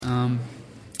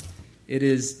It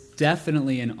is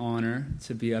definitely an honor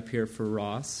to be up here for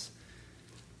Ross.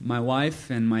 My wife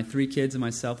and my 3 kids and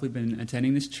myself, we've been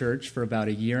attending this church for about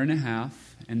a year and a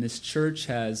half, and this church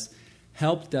has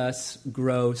helped us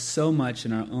grow so much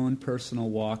in our own personal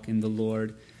walk in the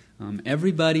Lord.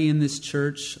 Everybody in this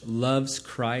church loves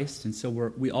Christ, and so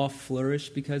we all flourish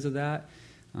because of that.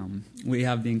 We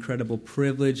have the incredible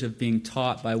privilege of being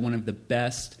taught by one of the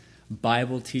best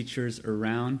Bible teachers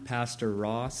around, Pastor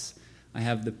Ross. I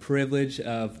have the privilege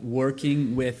of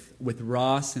working with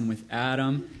Ross and with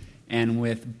Adam and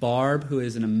with Barb, who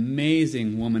is an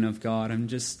amazing woman of God.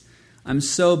 I'm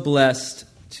so blessed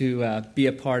to be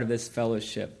a part of this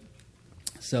fellowship.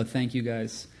 So thank you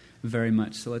guys very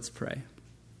much. So let's pray.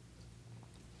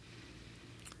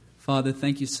 Father,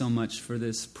 thank you so much for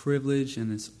this privilege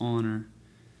and this honor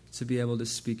to be able to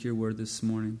speak your word this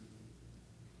morning.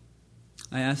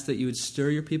 I ask that you would stir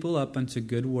your people up unto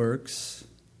good works,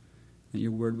 that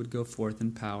your word would go forth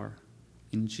in power.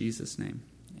 In Jesus' name,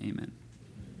 amen.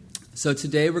 So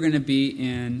today we're going to be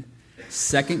in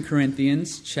 2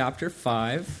 Corinthians chapter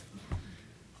 5,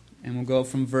 and we'll go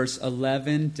from verse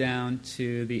 11 down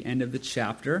to the end of the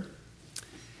chapter.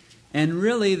 And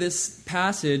really, this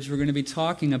passage, we're going to be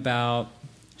talking about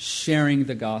sharing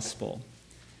the gospel.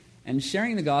 And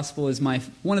sharing the gospel is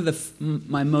one of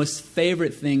my most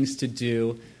favorite things to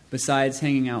do besides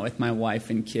hanging out with my wife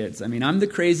and kids. I mean, I'm the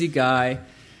crazy guy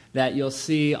that you'll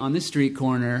see on the street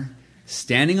corner,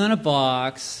 standing on a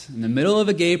box in the middle of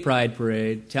a gay pride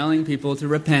parade, telling people to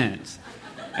repent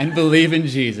and believe in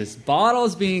Jesus.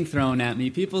 Bottles being thrown at me,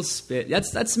 people spit.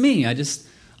 That's me.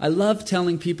 I love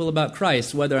telling people about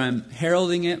Christ, whether I'm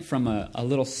heralding it from a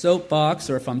little soapbox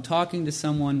or if I'm talking to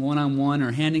someone one-on-one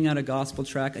or handing out a gospel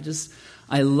tract.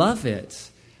 I love it.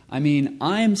 I mean,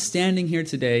 I'm standing here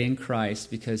today in Christ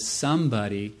because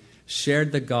somebody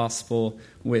shared the gospel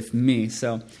with me.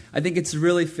 So I think it's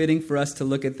really fitting for us to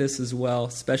look at this as well,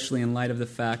 especially in light of the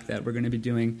fact that we're going to be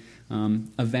doing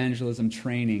evangelism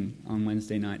training on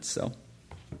Wednesday nights. So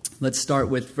let's start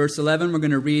with verse 11. We're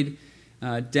going to read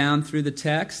down through the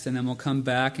text, and then we'll come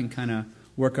back and kind of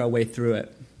work our way through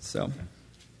it. So,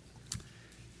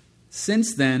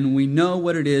 since then we know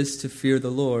what it is to fear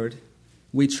the Lord,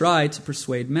 we try to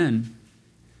persuade men.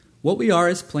 What we are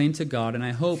is plain to God, and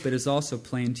I hope it is also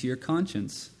plain to your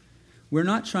conscience. We're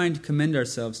not trying to commend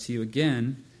ourselves to you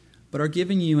again, but are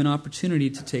giving you an opportunity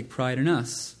to take pride in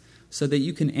us, so that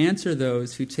you can answer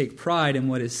those who take pride in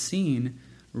what is seen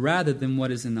rather than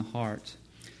what is in the heart.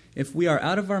 If we are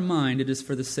out of our mind, it is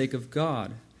for the sake of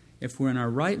God. If we're in our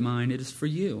right mind, it is for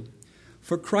you.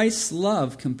 For Christ's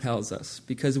love compels us,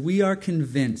 because we are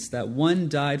convinced that one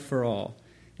died for all,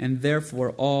 and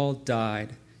therefore all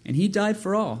died. And he died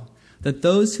for all, that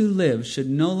those who live should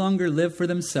no longer live for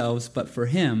themselves, but for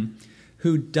him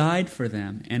who died for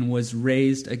them and was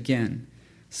raised again.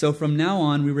 So from now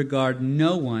on, we regard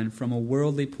no one from a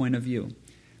worldly point of view.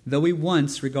 Though we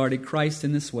once regarded Christ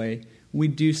in this way, we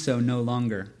do so no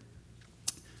longer.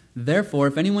 Therefore,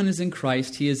 if anyone is in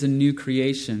Christ, he is a new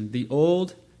creation. The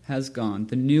old has gone,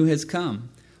 the new has come.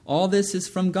 All this is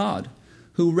from God,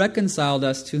 who reconciled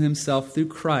us to himself through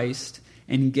Christ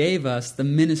and gave us the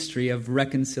ministry of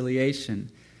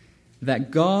reconciliation. That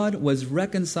God was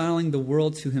reconciling the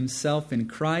world to himself in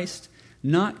Christ,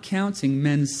 not counting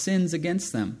men's sins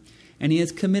against them. And he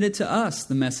has committed to us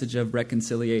the message of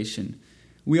reconciliation.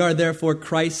 We are therefore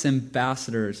Christ's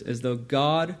ambassadors, as though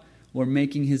God were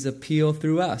making his appeal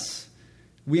through us.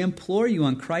 We implore you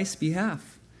on Christ's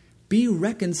behalf, be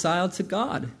reconciled to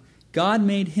God. God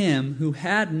made him who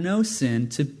had no sin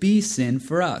to be sin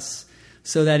for us,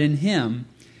 so that in him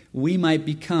we might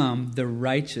become the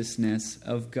righteousness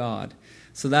of God.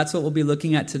 So that's what we'll be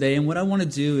looking at today. And what I want to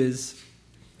do is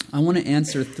I want to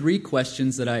answer 3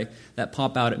 questions that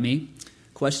pop out at me.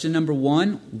 Question number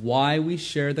 1, why we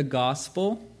share the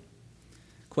gospel.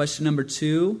 Question number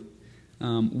 2,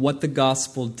 what the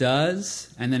gospel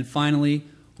does, and then finally,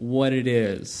 what it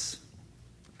is.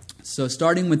 So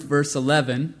starting with verse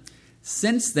 11,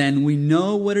 since then we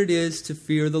know what it is to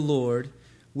fear the Lord,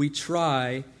 we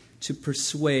try to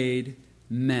persuade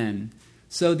men.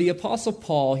 So the Apostle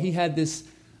Paul, he had this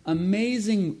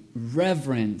amazing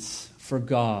reverence for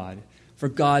God, for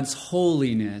God's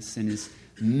holiness and his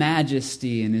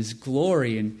majesty and his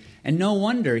glory. And no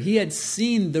wonder, he had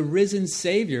seen the risen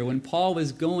Savior when Paul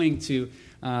was going to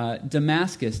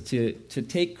Damascus to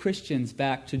take Christians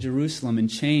back to Jerusalem in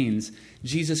chains.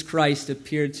 Jesus Christ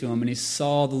appeared to him and he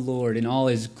saw the Lord in all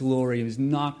his glory. He was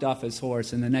knocked off his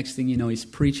horse, and the next thing you know, he's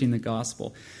preaching the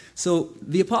gospel. So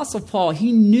the Apostle Paul,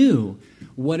 he knew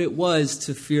what it was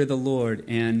to fear the Lord.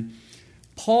 And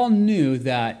Paul knew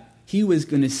that he was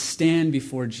going to stand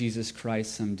before Jesus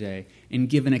Christ someday and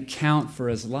give an account for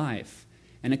his life,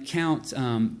 an account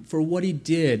for what he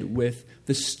did with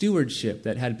the stewardship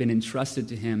that had been entrusted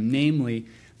to him, namely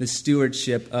the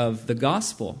stewardship of the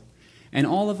gospel. And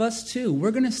all of us too,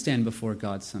 we're going to stand before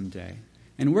God someday,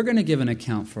 and we're going to give an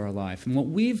account for our life and what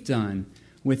we've done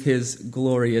with his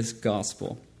glorious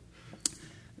gospel.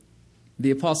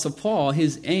 The Apostle Paul,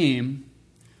 his aim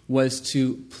was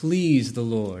to please the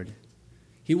Lord.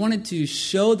 He wanted to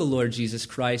show the Lord Jesus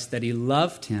Christ that he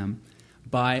loved him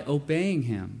by obeying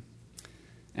him.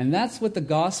 And that's what the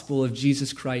gospel of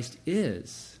Jesus Christ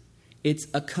is. It's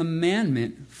a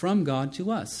commandment from God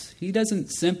to us. He doesn't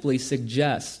simply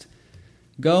suggest,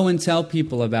 go and tell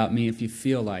people about me if you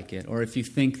feel like it, or if you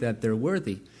think that they're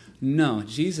worthy. No,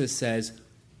 Jesus says,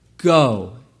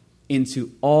 go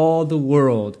into all the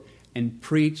world and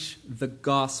preach the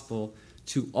gospel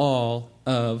to all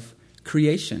of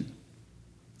creation.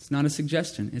 It's not a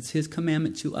suggestion. It's his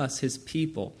commandment to us, his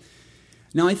people.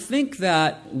 Now, I think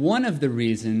that one of the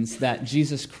reasons that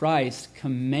Jesus Christ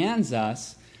commands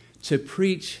us to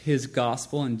preach his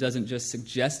gospel and doesn't just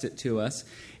suggest it to us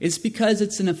is because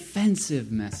it's an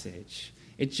offensive message.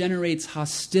 It generates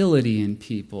hostility in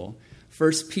people.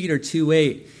 1 Peter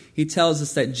 2:8, he tells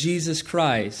us that Jesus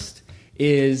Christ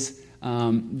is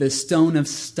the stone of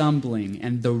stumbling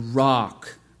and the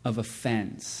rock of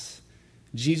offense.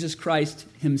 Jesus Christ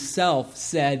himself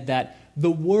said that the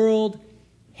world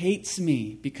hates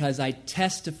me because I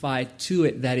testify to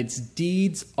it that its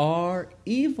deeds are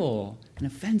evil. An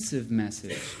offensive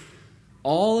message.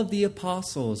 All of the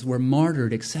apostles were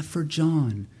martyred except for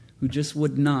John, who just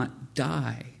would not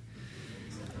die.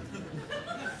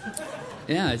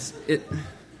 Yeah,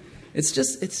 it's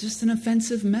just an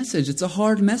offensive message. It's a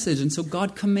hard message, and so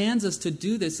God commands us to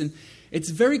do this. And it's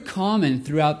very common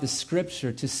throughout the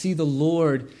Scripture to see the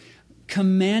Lord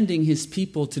commanding his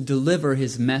people to deliver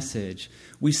his message.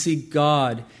 We see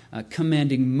God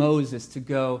commanding Moses to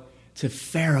go to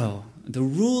Pharaoh, the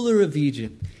ruler of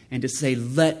Egypt, and to say,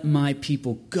 let my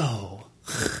people go.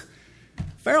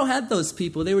 Pharaoh had those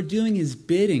people. They were doing his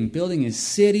bidding, building his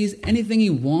cities, anything he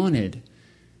wanted.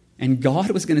 And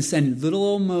God was going to send little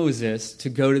old Moses to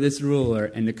go to this ruler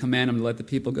and to command him to let the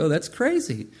people go. That's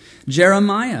crazy.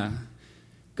 Jeremiah.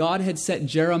 God had set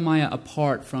Jeremiah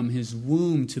apart from his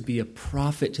womb to be a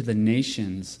prophet to the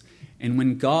nations. And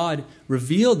when God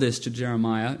revealed this to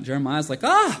Jeremiah, Jeremiah's like,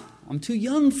 I'm too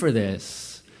young for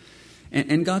this.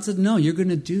 And God said, no, you're going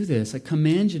to do this. I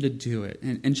command you to do it.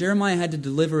 And Jeremiah had to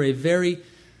deliver a very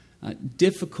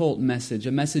difficult message,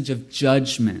 a message of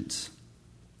judgment.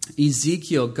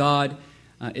 Ezekiel, God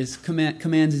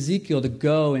commands Ezekiel to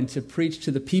go and to preach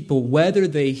to the people whether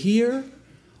they hear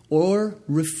or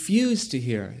refuse to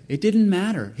hear. It didn't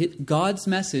matter. God's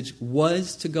message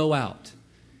was to go out.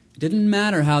 It didn't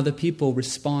matter how the people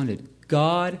responded.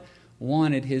 God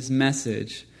wanted his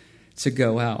message to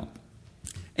go out.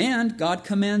 And God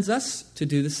commands us to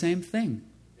do the same thing.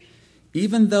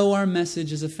 Even though our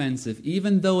message is offensive,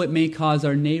 even though it may cause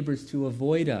our neighbors to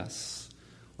avoid us,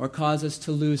 or cause us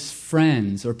to lose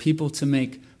friends, or people to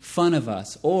make fun of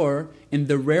us, or, in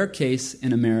the rare case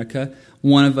in America,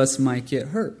 one of us might get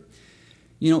hurt.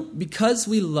 You know, because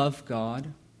we love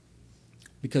God,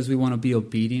 because we want to be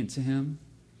obedient to him,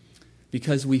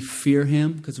 because we fear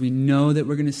him, because we know that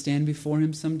we're going to stand before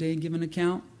him someday and give an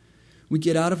account, we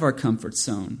get out of our comfort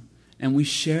zone and we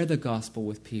share the gospel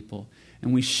with people,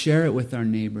 and we share it with our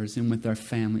neighbors and with our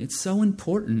family. It's so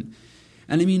important.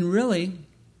 And I mean, really,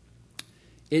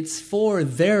 it's for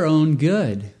their own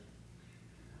good.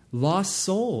 Lost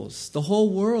souls. The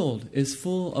whole world is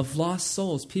full of lost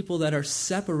souls, people that are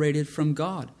separated from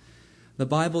God. The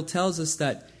Bible tells us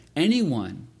that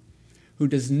anyone who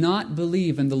does not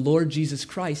believe in the Lord Jesus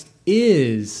Christ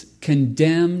is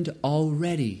condemned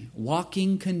already.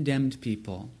 Walking condemned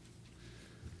people.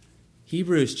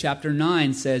 Hebrews chapter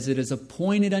 9 says, it is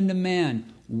appointed unto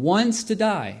man once to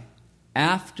die.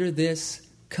 After this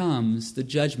comes the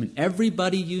judgment.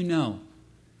 Everybody you know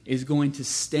is going to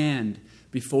stand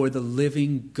before the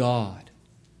living God.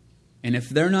 And if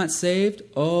they're not saved,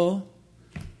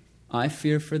 I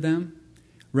fear for them.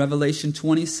 Revelation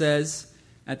 20 says,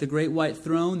 at the great white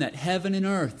throne, that heaven and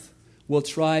earth will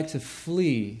try to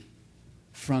flee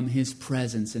from his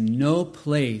presence, and no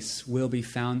place will be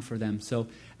found for them. So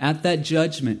at that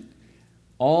judgment,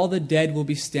 all the dead will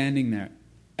be standing there.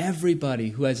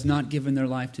 Everybody who has not given their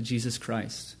life to Jesus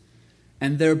Christ.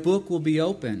 And their book will be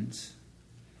opened.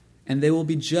 And they will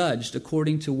be judged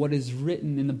according to what is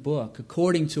written in the book,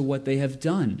 according to what they have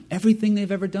done, everything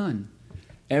they've ever done.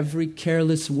 Every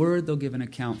careless word they'll give an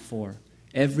account for.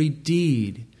 Every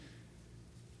deed.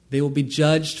 They will be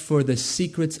judged for the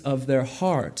secrets of their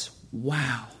heart.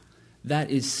 Wow, that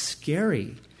is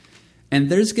scary. And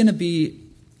there's going to be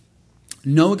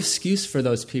no excuse for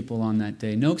those people on that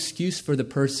day. No excuse for the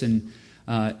person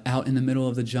out in the middle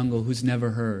of the jungle who's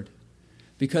never heard.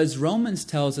 Because Romans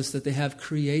tells us that they have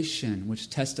creation, which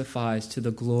testifies to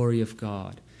the glory of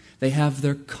God. They have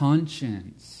their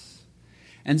conscience.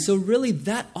 And so really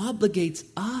that obligates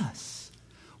us.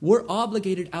 We're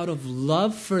obligated out of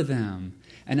love for them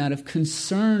and out of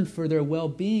concern for their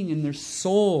well-being and their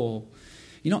soul.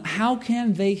 How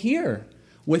can they hear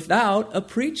without a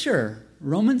preacher?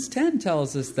 Romans 10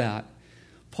 tells us that.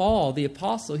 Paul, the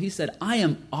apostle, he said, I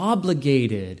am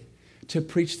obligated to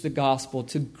preach the gospel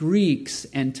to Greeks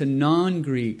and to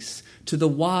non-Greeks, to the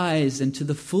wise and to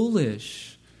the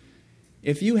foolish.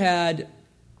 If you had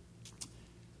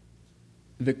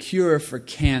the cure for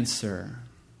cancer,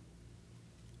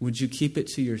 would you keep it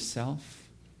to yourself,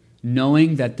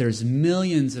 knowing that there's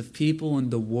millions of people in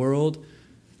the world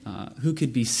who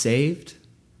could be saved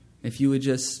if you would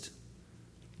just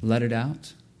let it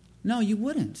out? No, you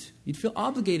wouldn't. You'd feel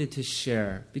obligated to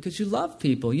share because you love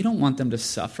people. You don't want them to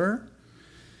suffer.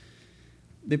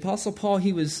 The Apostle Paul,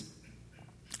 he was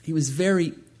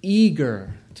very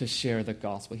eager to share the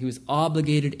gospel. He was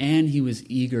obligated and he was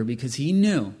eager because he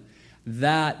knew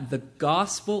that the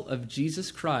gospel of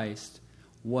Jesus Christ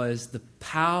was the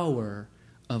power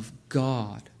of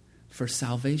God for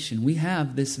salvation. We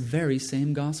have this very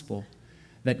same gospel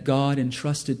that God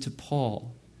entrusted to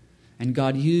Paul. And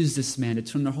God used this man to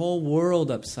turn the whole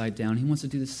world upside down. He wants to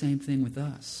do the same thing with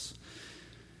us.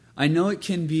 I know it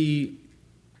can be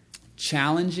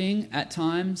challenging at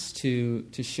times to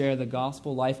share the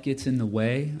gospel. Life gets in the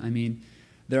way. I mean,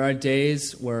 there are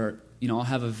days where, I'll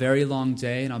have a very long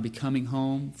day and I'll be coming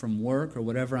home from work or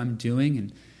whatever I'm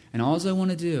doing, and all I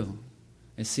want to do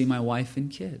is see my wife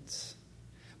and kids.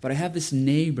 But I have this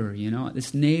neighbor,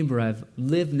 this neighbor I've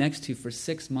lived next to for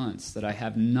 6 months that I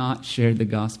have not shared the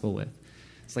gospel with.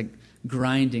 It's like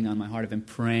grinding on my heart. I've been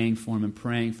praying for him,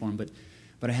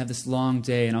 but I have this long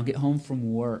day, and I'll get home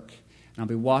from work, and I'll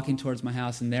be walking towards my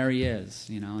house, and there he is,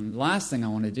 And the last thing I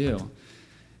want to do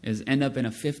is end up in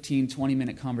a 15,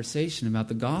 20-minute conversation about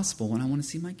the gospel when I want to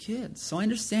see my kids. So I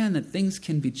understand that things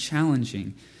can be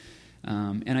challenging,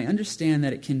 and I understand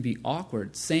that it can be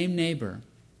awkward. Same neighbor.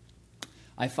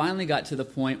 I finally got to the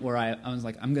point where I was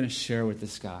like, I'm going to share with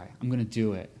this guy. I'm going to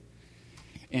do it.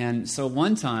 And so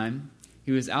one time,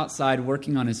 he was outside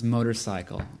working on his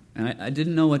motorcycle. And I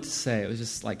didn't know what to say. It was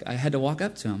just like, I had to walk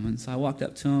up to him. And so I walked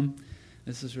up to him.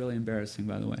 This is really embarrassing,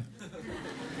 by the way.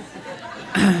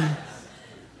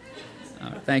 All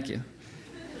right, thank you.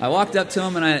 I walked up to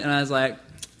him and I was like,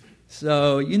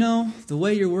 so, the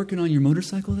way you're working on your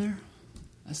motorcycle there,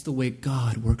 that's the way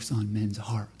God works on men's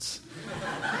hearts.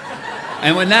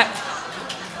 And when that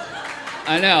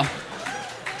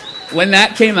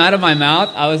came out of my mouth,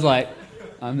 I was like,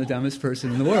 I'm the dumbest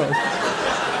person in the world.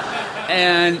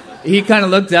 And he kind of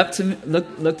looked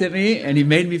at me, and he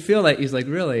made me feel like, he's like,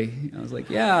 really? I was like,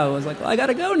 yeah. I was like, well, I got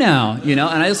to go now, And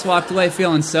I just walked away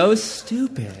feeling so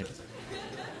stupid,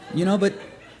 but...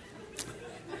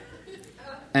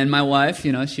 And my wife,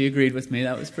 she agreed with me.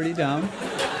 That was pretty dumb.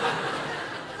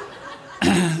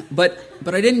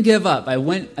 But I didn't give up.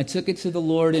 I took it to the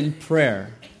Lord in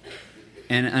prayer.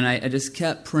 And I just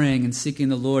kept praying and seeking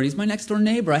the Lord. He's my next door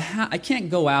neighbor. I can't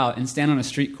go out and stand on a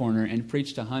street corner and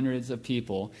preach to hundreds of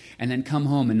people and then come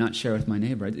home and not share with my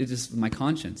neighbor. It's just my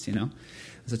conscience, So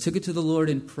I took it to the Lord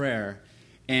in prayer.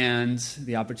 And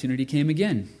the opportunity came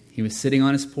again. He was sitting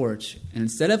on his porch. And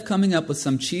instead of coming up with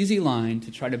some cheesy line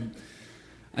to try to...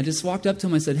 I just walked up to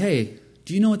him. I said, hey,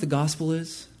 do you know what the gospel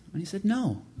is? And he said,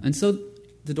 no. And so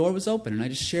the door was open, and I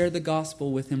just shared the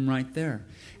gospel with him right there.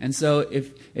 And so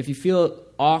if you feel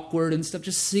awkward and stuff,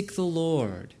 just seek the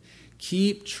Lord.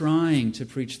 Keep trying to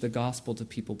preach the gospel to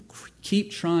people.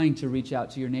 Keep trying to reach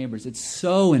out to your neighbors. It's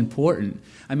so important.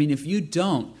 I mean, if you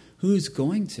don't, who's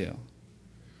going to?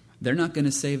 They're not going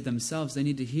to save themselves. They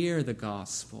need to hear the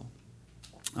gospel.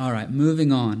 All right,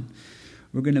 moving on.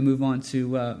 We're going to move on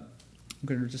to... I'm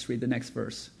going to just read the next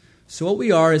verse. So what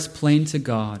we are is plain to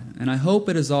God, and I hope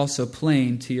it is also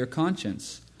plain to your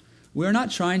conscience. We are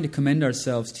not trying to commend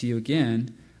ourselves to you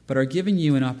again, but are giving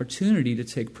you an opportunity to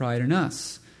take pride in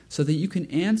us, so that you can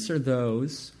answer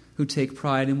those who take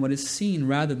pride in what is seen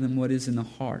rather than what is in the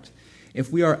heart.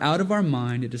 If we are out of our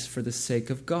mind, it is for the sake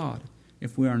of God.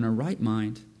 If we are in our right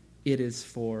mind, it is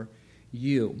for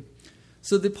you.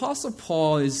 So the Apostle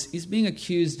Paul he's being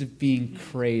accused of being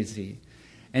crazy.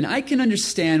 And I can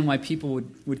understand why people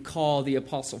would call the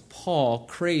Apostle Paul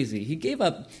crazy. He gave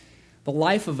up the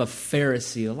life of a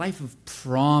Pharisee, the life of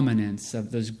prominence,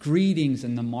 of those greetings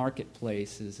in the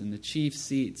marketplaces and the chief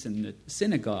seats and the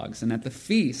synagogues and at the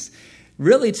feasts,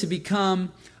 really to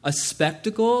become a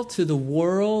spectacle to the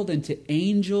world and to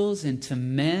angels and to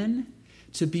men,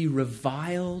 to be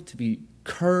reviled, to be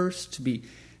cursed, to be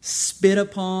spit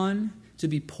upon, to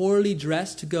be poorly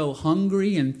dressed, to go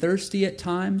hungry and thirsty at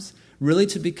times, really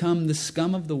to become the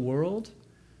scum of the world.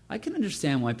 I can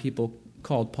understand why people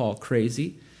called Paul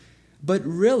crazy. But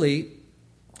really,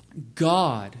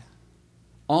 God,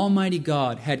 Almighty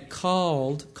God, had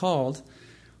called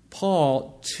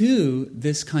Paul to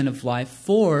this kind of life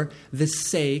for the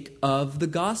sake of the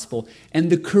gospel.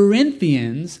 And the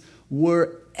Corinthians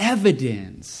were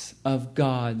evidence of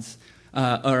God's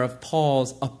or of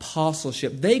Paul's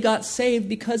apostleship. They got saved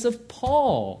because of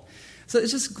Paul. So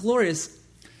it's just glorious.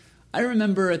 I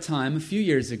remember a time a few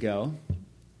years ago,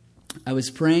 I was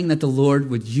praying that the Lord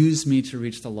would use me to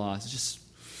reach the lost. Just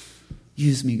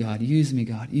use me, God, use me,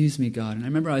 God, use me, God. And I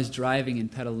remember I was driving in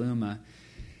Petaluma,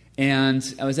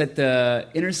 and I was at the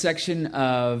intersection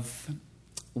of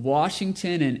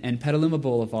Washington and Petaluma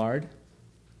Boulevard,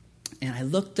 and I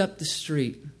looked up the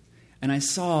street, and I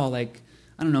saw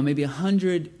maybe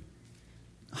 100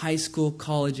 high school,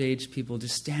 college-age people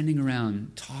just standing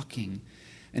around talking.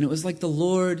 And it was like the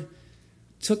Lord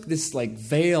took this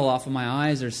veil off of my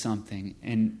eyes or something,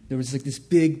 and there was this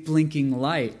big blinking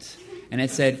light, and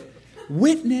it said,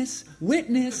 "Witness,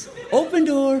 witness, open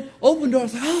door, open door." I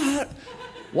was like,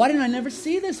 why didn't I never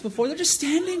see this before? They're just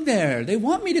standing there. They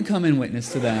want me to come and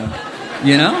witness to them,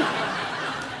 you know?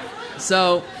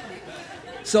 So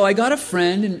I got a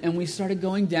friend, and we started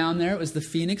going down there. It was the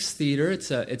Phoenix Theater. It's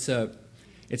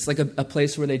like a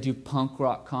place where they do punk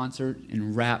rock concert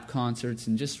and rap concerts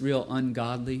and just real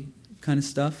ungodly kind of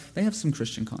stuff. They have some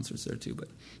Christian concerts there too,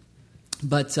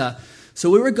 but so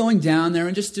we were going down there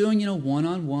and just doing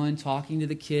one-on-one, talking to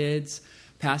the kids,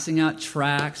 passing out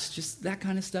tracts, just that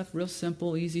kind of stuff, real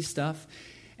simple, easy stuff.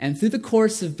 And through the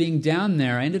course of being down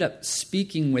there, I ended up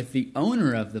speaking with the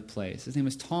owner of the place. His name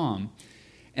was Tom.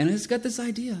 And I just got this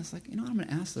idea. I was like, I'm going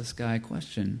to ask this guy a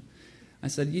question. I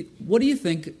said, what do you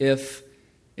think if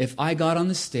I got on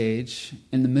the stage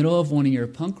in the middle of one of your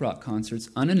punk rock concerts,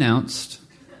 unannounced,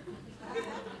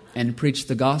 and preached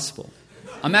the gospel?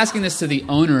 I'm asking this to the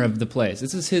owner of the place.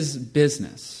 This is his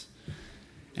business.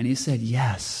 And he said,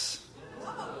 yes.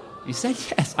 He said,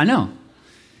 yes, I know.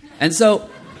 And so,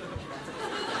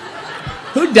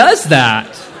 who does that?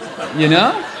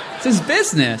 It's his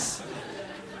business.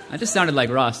 I just sounded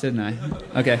like Ross, didn't I?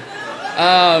 Okay.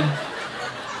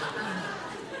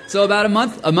 So about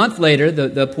a month later,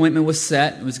 the appointment was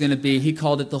set. It was going to be, he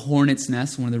called it the Hornet's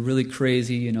Nest, one of the really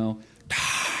crazy,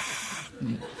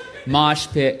 mosh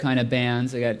pit kind of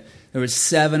bands. There were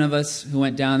 7 of us who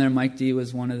went down there. Mike D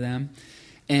was one of them.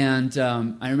 And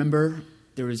I remember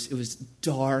it was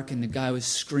dark, and the guy was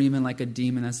screaming like a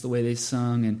demon. That's the way they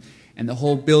sung. And the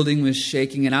whole building was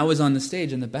shaking. And I was on the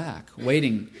stage in the back,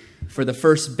 waiting for the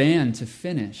first band to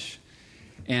finish.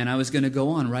 And I was going to go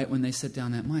on right when they set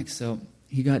down that mic. So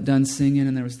he got done singing,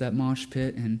 and there was that mosh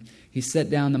pit. And he set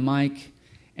down the mic.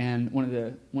 And one of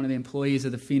the employees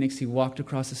of the Phoenix, he walked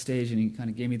across the stage and he kind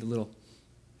of gave me the little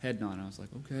head nod. I was like,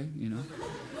 okay,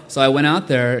 So I went out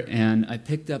there and I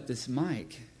picked up this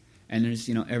mic, and there's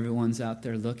everyone's out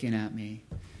there looking at me,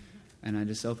 and I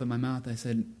just opened my mouth. I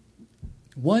said,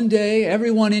 one day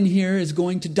everyone in here is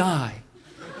going to die,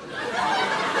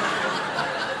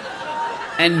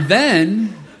 and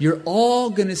then you're all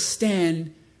going to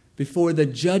stand before the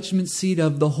judgment seat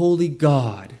of the holy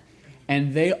God.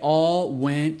 And they all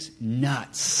went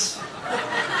nuts.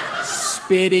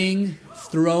 Spitting,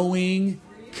 throwing,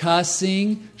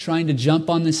 cussing, trying to jump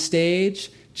on the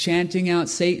stage, chanting out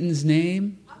Satan's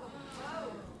name.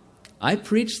 I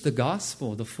preached the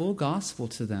gospel, the full gospel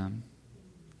to them.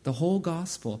 The whole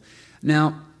gospel.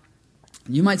 Now,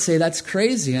 you might say that's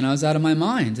crazy and I was out of my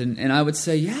mind. And I would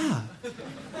say, yeah.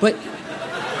 But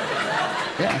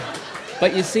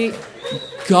you see,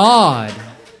 God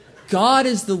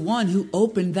is the one who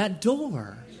opened that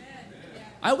door.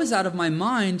 I was out of my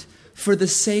mind for the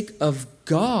sake of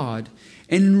God.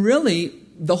 And really,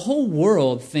 the whole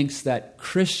world thinks that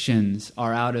Christians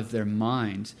are out of their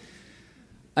mind.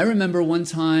 I remember one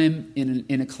time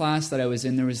in a class that I was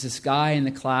in, there was this guy in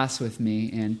the class with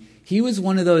me, and he was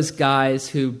one of those guys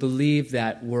who believed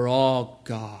that we're all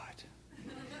God.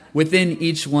 Within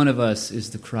each one of us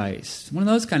is the Christ. One of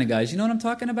those kind of guys. You know what I'm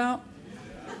talking about?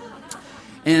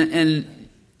 And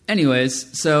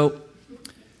anyways, so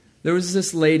there was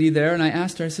this lady there, and I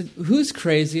asked her, I said, who's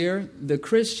crazier, the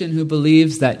Christian who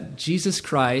believes that Jesus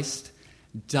Christ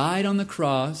died on the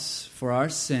cross for our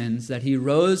sins, that he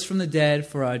rose from the dead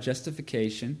for our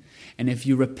justification, and if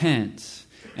you repent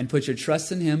and put your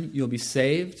trust in him, you'll be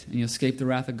saved and you'll escape the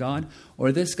wrath of God.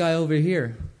 Or this guy over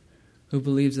here who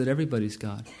believes that everybody's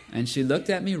God. And she looked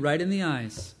at me right in the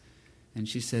eyes and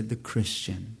she said, the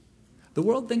Christian. The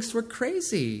world thinks we're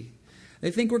crazy. They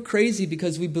think we're crazy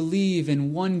because we believe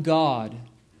in one God,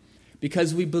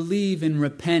 because we believe in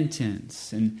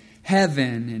repentance and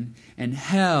heaven and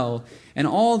hell and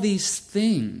all these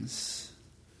things.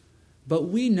 But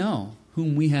we know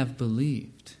whom we have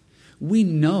believed. We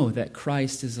know that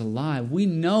Christ is alive. We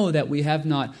know that we have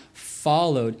not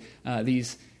followed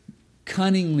these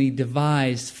cunningly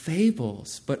devised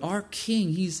fables, but our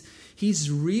King,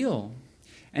 he's real.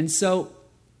 And so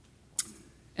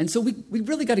we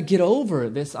really got to get over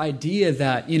this idea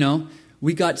that,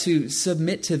 we got to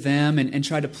submit to them and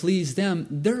try to please them.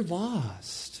 They're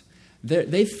lost.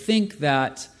 They think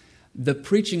that the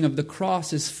preaching of the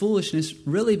cross is foolishness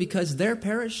really because they're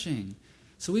perishing.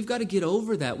 So we've got to get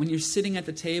over that when you're sitting at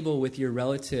the table with your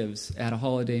relatives at a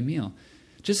holiday meal.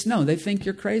 Just know they think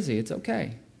you're crazy. It's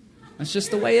okay. That's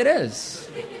just the way it is.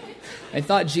 They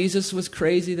thought Jesus was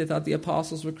crazy. They thought the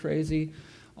apostles were crazy.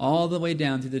 All the way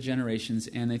down through the generations,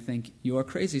 and they think you're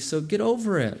crazy. So get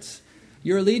over it.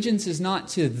 Your allegiance is not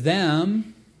to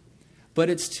them, but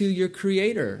it's to your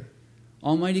Creator,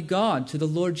 Almighty God, to the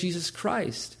Lord Jesus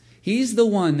Christ. He's the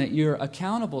one that you're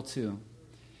accountable to.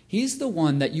 He's the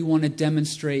one that you want to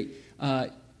demonstrate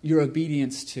your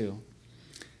obedience to.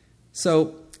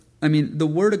 So, the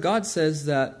Word of God says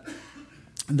that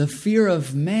the fear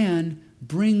of man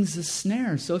brings a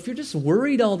snare. So if you're just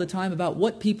worried all the time about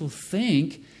what people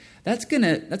think, that's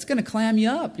gonna clam you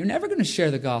up. You're never going to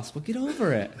share the gospel. Get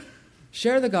over it.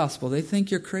 Share the gospel. They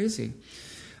think you're crazy.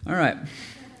 All right.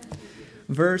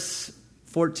 Verse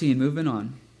 14, moving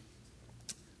on.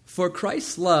 For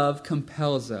Christ's love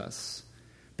compels us,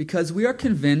 because we are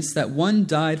convinced that one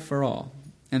died for all,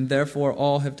 and therefore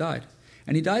all have died.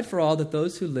 And he died for all, that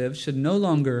those who live should no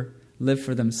longer live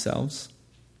for themselves,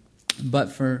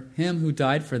 but for him who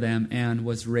died for them and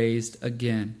was raised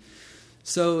again.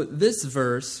 So this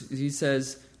verse, he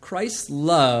says, Christ's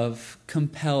love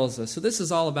compels us. So this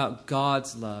is all about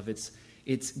God's love.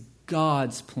 It's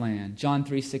God's plan. John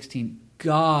 3:16,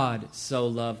 God so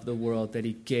loved the world that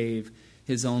he gave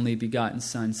his only begotten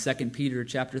Son. 2 Peter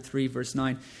chapter 3, verse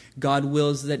 9, God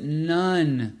wills that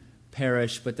none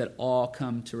perish, but that all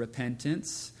come to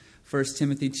repentance. 1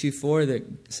 Timothy 2:4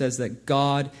 that says that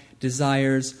God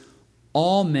desires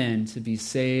all men to be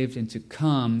saved and to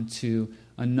come to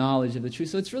a knowledge of the truth.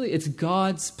 So it's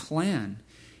God's plan.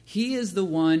 He is the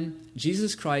one,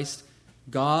 Jesus Christ,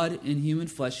 God in human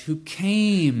flesh, who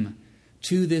came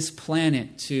to this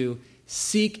planet to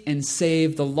seek and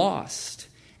save the lost.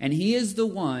 And he is the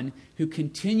one who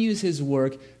continues his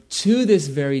work to this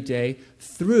very day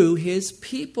through his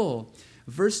people.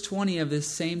 Verse 20 of this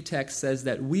same text says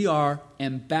that we are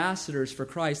ambassadors for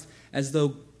Christ, as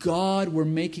though God were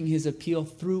making his appeal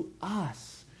through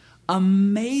us.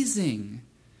 Amazing.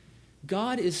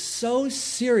 God is so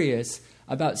serious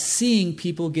about seeing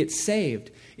people get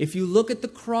saved. If you look at the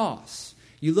cross,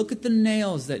 you look at the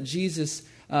nails that Jesus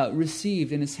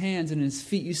received in his hands and in his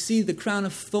feet, you see the crown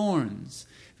of thorns.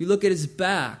 If you look at his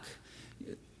back,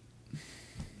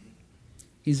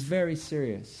 he's very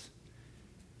serious.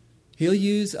 He'll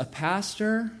use a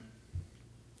pastor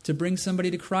to bring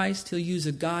somebody to Christ. He'll use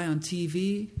a guy on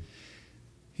TV.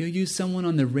 He'll use someone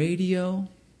on the radio.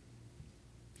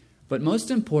 But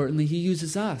most importantly, he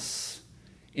uses us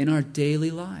in our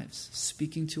daily lives,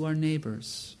 speaking to our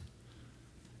neighbors,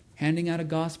 handing out a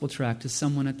gospel tract to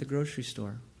someone at the grocery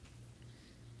store,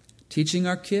 teaching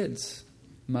our kids,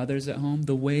 mothers at home,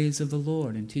 the ways of the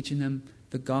Lord, and teaching them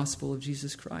the gospel of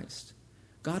Jesus Christ.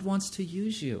 God wants to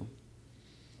use you.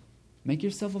 Make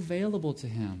yourself available to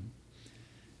him.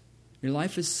 Your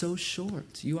life is so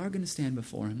short. You are going to stand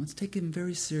before him. Let's take him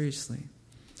very seriously.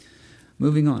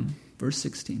 Moving on, verse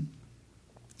 16.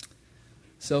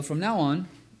 So from now on,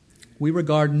 we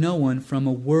regard no one from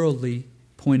a worldly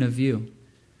point of view.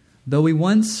 Though we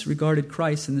once regarded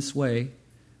Christ in this way,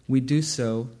 we do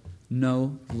so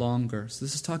no longer. So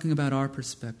this is talking about our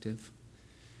perspective.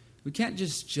 We can't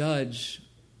just judge,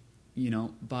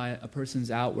 by a person's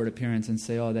outward appearance and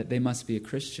say, that they must be a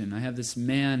Christian. I have this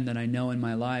man that I know in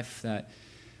my life that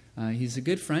he's a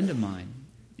good friend of mine.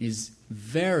 He's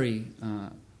very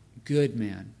good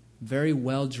man, very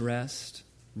well-dressed,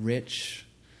 rich,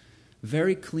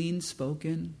 very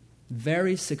clean-spoken,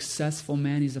 very successful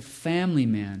man. He's a family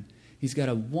man. He's got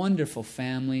a wonderful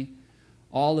family.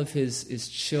 All of his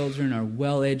children are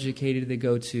well-educated. They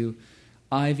go to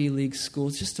Ivy League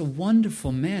schools, just a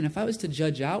wonderful man. If I was to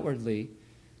judge outwardly,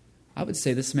 I would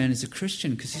say this man is a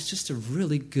Christian because he's just a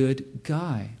really good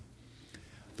guy.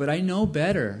 But I know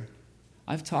better.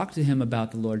 I've talked to him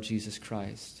about the Lord Jesus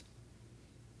Christ.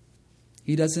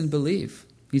 He doesn't believe.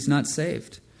 He's not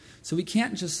saved. So we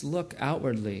can't just look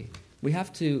outwardly. We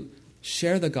have to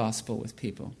share the gospel with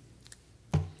people.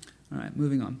 All right,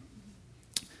 moving on.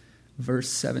 Verse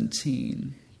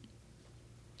 17.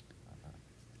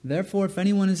 Therefore, if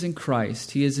anyone is in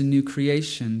Christ, he is a new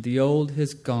creation. The old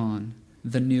has gone,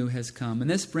 the new has come. And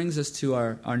this brings us to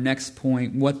our next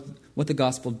point, what the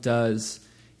gospel does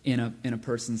in a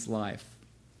person's life.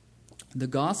 The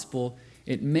gospel,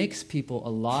 it makes people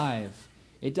alive.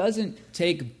 It doesn't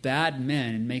take bad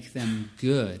men and make them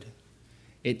good.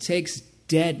 It takes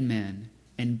dead men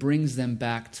and brings them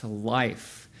back to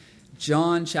life.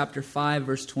 John chapter 5,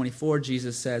 verse 24,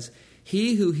 Jesus says,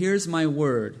 "He who hears my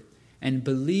word and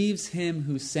believes him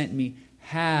who sent me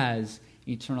has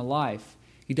eternal life."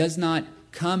 He does not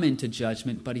come into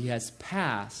judgment, but he has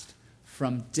passed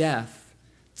from death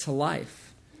to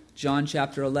life. John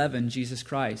chapter 11, Jesus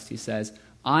Christ, he says,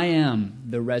 "I am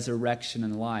the resurrection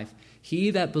and life.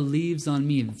 He that believes on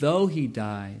me, though he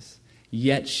dies,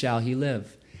 yet shall he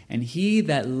live. And he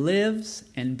that lives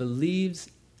and believes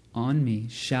on me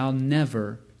shall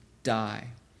never die."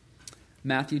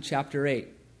 Matthew chapter 8.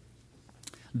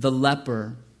 The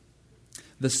leper,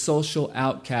 the social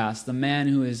outcast, the man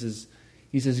who is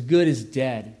he's as good as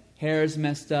dead. Hair is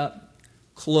messed up,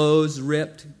 clothes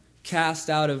ripped, cast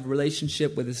out of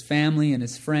relationship with his family and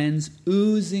his friends,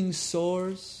 oozing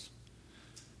sores.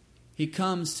 He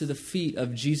comes to the feet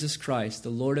of Jesus Christ, the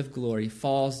Lord of glory,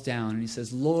 falls down, and he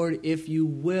says, "Lord, if you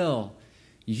will,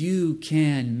 you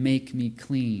can make me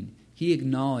clean." He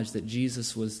acknowledged that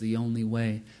Jesus was the only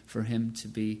way for him to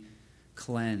be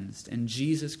cleansed. And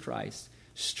Jesus Christ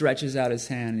stretches out his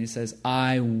hand and he says,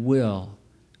 "I will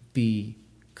be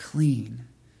clean."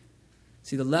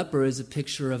 See, the leper is a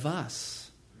picture of us,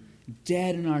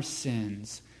 dead in our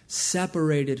sins,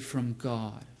 separated from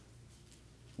God,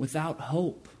 without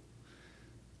hope.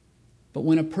 But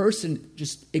when a person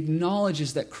just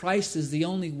acknowledges that Christ is the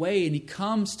only way and he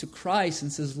comes to Christ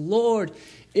and says, "Lord,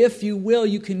 if you will,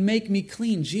 you can make me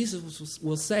clean," Jesus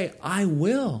will say, "I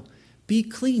will be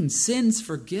clean, sins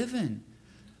forgiven,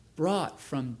 brought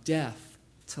from death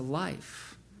to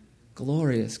life."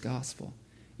 Glorious gospel.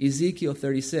 Ezekiel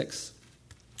 36.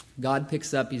 God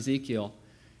picks up Ezekiel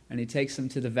and he takes him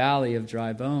to the valley of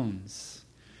dry bones.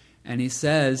 And he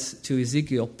says to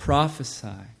Ezekiel,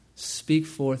 "Prophesy, speak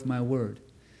forth my word,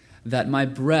 that my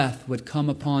breath would come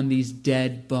upon these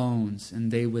dead bones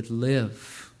and they would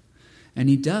live." And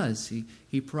he does.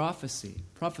 He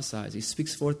prophesies. He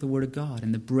speaks forth the word of God,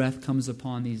 and the breath comes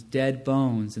upon these dead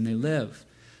bones and they live.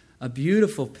 A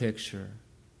beautiful picture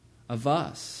of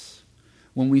us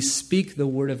when we speak the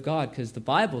word of God, because the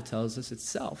Bible tells us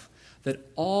itself that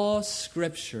all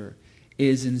Scripture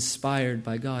is inspired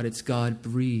by God. It's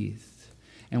God-breathed.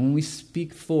 And when we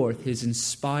speak forth his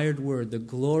inspired word, the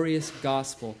glorious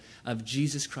gospel of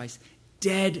Jesus Christ,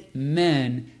 dead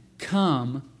men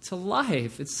come to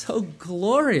life. It's so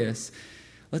glorious.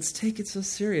 Let's take it so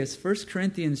serious. 1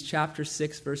 Corinthians chapter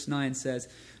 6, verse 9 says,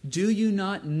 "Do you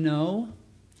not know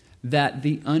that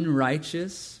the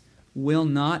unrighteous will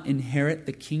not inherit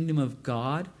the kingdom of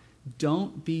God?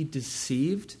 Don't be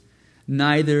deceived.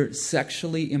 Neither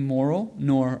sexually immoral,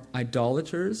 nor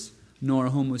idolaters, nor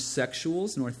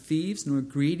homosexuals, nor thieves, nor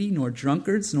greedy, nor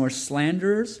drunkards, nor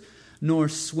slanderers, nor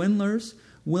swindlers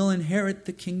will inherit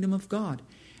the kingdom of God."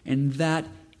 And that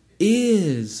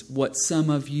is what some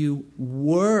of you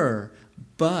were,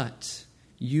 but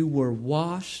you were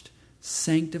washed,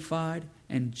 sanctified,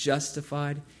 and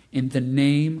justified in the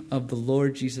name of the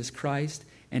Lord Jesus Christ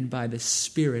and by the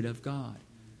Spirit of God.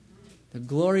 The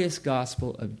glorious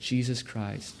gospel of Jesus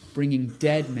Christ, bringing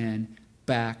dead men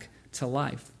back to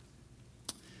life.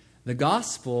 The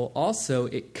gospel also,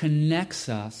 it connects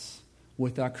us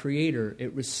with our Creator.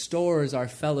 It restores our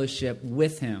fellowship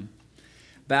with Him.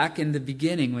 Back in the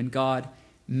beginning, when God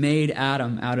made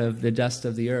Adam out of the dust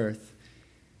of the earth,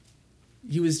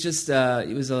 he was just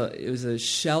it was a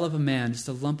shell of a man, just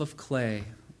a lump of clay,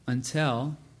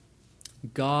 until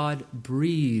God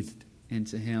breathed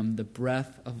into him the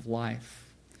breath of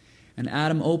life. And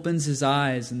Adam opens his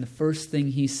eyes, and the first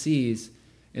thing he sees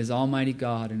is Almighty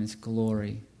God in His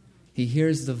glory. He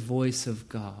hears the voice of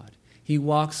God. He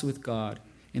walks with God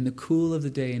in the cool of the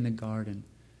day in the garden.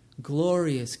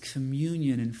 Glorious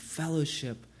communion and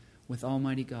fellowship with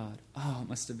Almighty God. Oh, it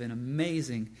must have been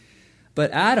amazing.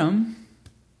 But Adam,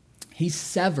 he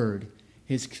severed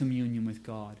his communion with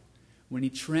God when he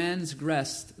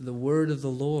transgressed the word of the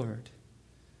Lord.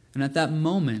 And at that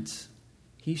moment,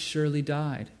 he surely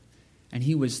died. And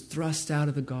he was thrust out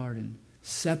of the garden,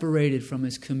 separated from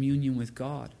his communion with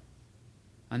God.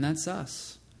 And that's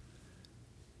us.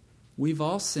 We've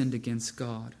all sinned against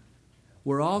God.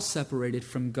 We're all separated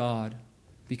from God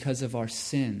because of our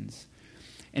sins.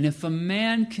 And if a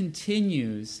man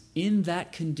continues in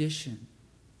that condition,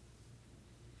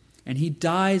 and he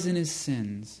dies in his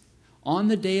sins, on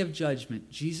the day of judgment,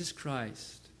 Jesus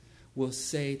Christ will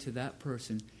say to that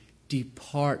person,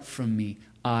 "Depart from me,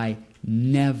 I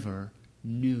never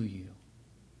knew you."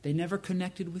 They never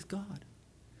connected with God.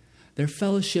 Their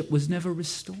fellowship was never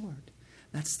restored.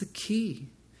 That's the key.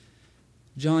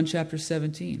 John chapter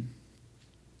 17.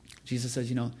 Jesus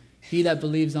says, he that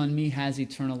believes on me has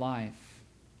eternal life.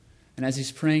 And as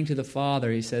he's praying to the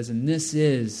Father, he says, and this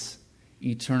is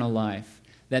eternal life,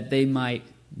 that they might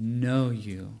know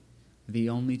you, the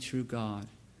only true God,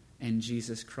 and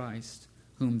Jesus Christ,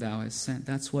 whom thou hast sent.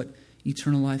 That's what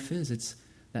eternal life is. It's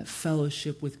that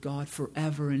fellowship with God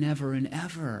forever and ever and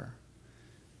ever.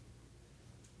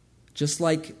 Just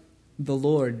like the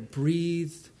Lord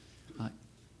breathed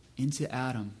into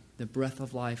Adam the breath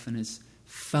of life, and his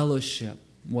fellowship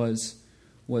was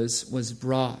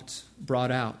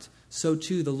brought out, so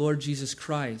too the Lord Jesus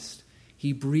Christ,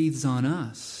 he breathes on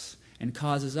us and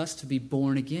causes us to be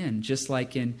born again, just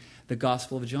like in the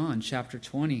Gospel of John, chapter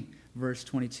 20, verse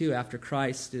 22. After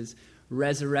Christ is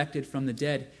resurrected from the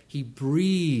dead, he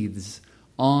breathes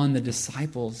on the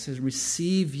disciples, says,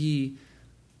 "Receive ye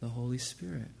the Holy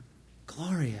Spirit."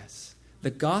 Glorious.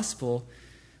 The gospel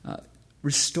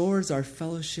restores our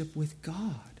fellowship with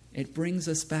God. It brings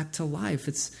us back to life.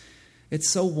 It's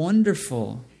so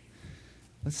wonderful.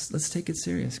 Let's take it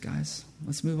serious, guys.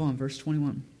 Let's move on. Verse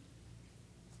 21.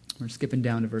 We're skipping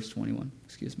down to verse 21.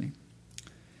 Excuse me.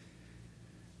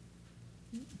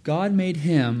 God made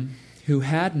him who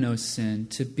had no sin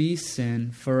to be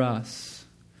sin for us,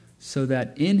 so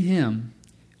that in him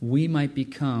we might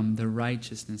become the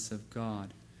righteousness of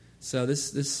God. So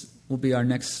this will be our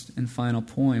next and final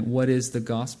point. What is the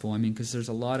gospel? Because there's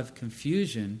a lot of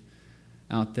confusion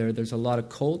out there. There's a lot of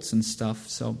cults and stuff.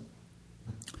 So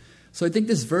I think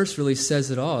this verse really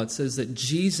says it all. It says that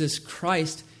Jesus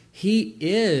Christ, he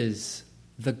is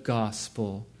the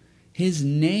gospel. His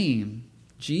name,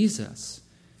 Jesus,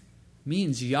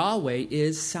 means Yahweh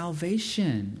is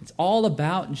salvation. It's all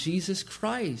about Jesus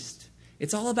Christ.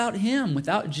 It's all about him.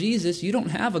 Without Jesus, you don't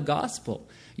have a gospel.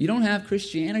 You don't have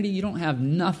Christianity. You don't have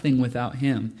nothing without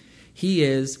him. He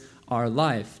is our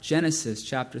life. Genesis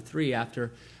chapter 3,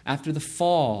 after the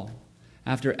fall,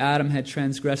 after Adam had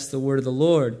transgressed the word of the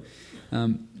Lord,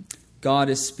 God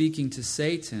is speaking to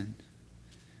Satan.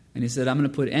 And he said, I'm going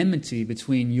to put enmity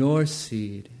between your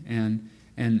seed and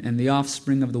the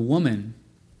offspring of the woman.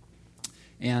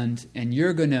 And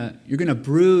you're gonna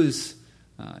bruise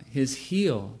his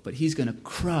heel, but he's going to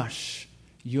crush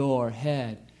your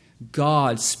head.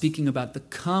 God speaking about the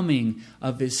coming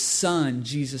of his Son,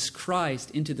 Jesus Christ,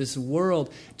 into this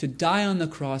world to die on the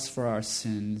cross for our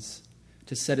sins,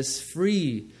 to set us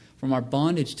free from our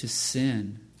bondage to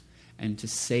sin and to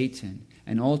Satan,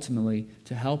 and ultimately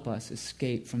to help us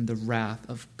escape from the wrath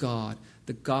of God.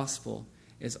 The gospel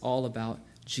is all about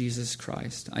Jesus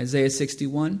Christ. Isaiah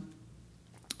 61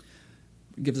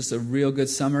 gives us a real good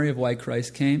summary of why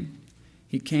Christ came.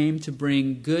 He came to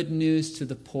bring good news to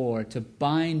the poor, to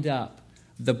bind up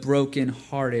the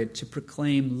brokenhearted, to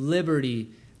proclaim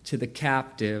liberty to the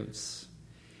captives,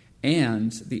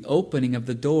 and the opening of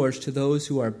the doors to those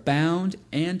who are bound,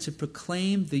 and to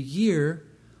proclaim the year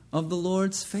of the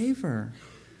Lord's favor.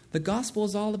 The gospel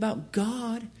is all about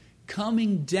God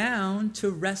coming down to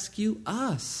rescue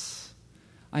us.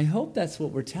 I hope that's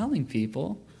what we're telling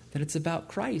people, that it's about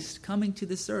Christ coming to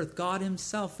this earth, God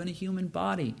himself in a human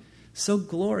body. So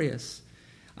glorious.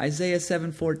 Isaiah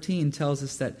 7:14 tells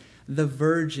us that the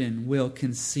virgin will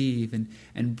conceive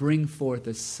and bring forth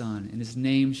a son, and his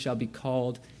name shall be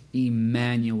called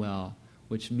Emmanuel,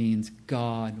 which means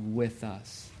God with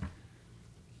us.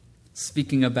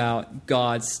 Speaking about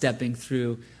God stepping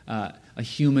through a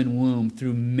human womb,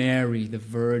 through Mary, the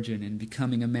virgin, and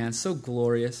becoming a man. So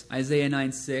glorious. Isaiah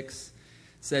 9:6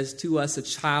 says, to us a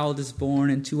child is born,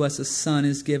 and to us a son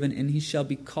is given, and he shall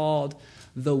be called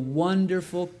the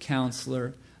Wonderful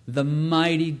Counselor, the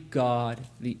Mighty God,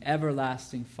 the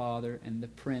Everlasting Father, and the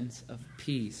Prince of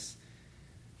Peace.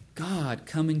 God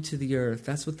coming to the earth.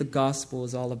 That's what the gospel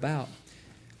is all about.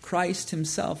 Christ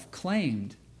himself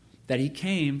claimed that he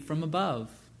came from above.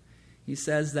 He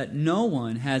says that no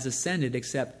one has ascended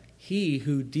except he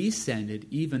who descended,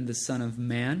 even the Son of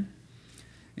Man.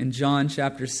 In John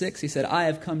chapter 6, he said, I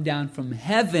have come down from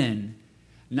heaven,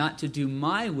 not to do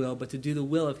my will, but to do the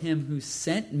will of him who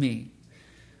sent me.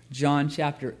 John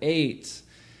chapter 8,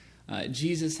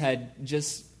 Jesus had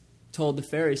just told the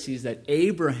Pharisees that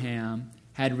Abraham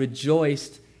had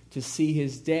rejoiced to see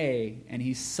his day, and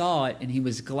he saw it, and he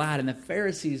was glad. And the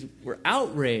Pharisees were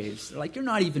outraged. They're like, you're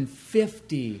not even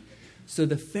 50. So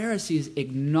the Pharisees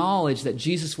acknowledged that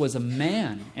Jesus was a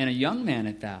man, and a young man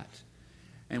at that.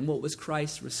 And what was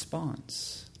Christ's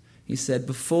response? He said,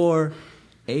 before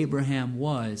Abraham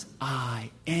was,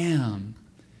 I am,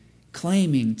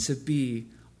 claiming to be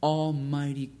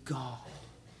Almighty God.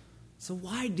 So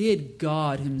why did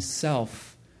God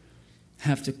himself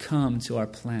have to come to our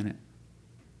planet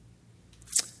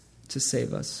to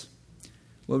save us?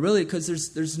 Well, really,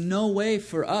 because there's no way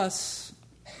for us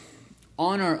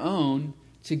on our own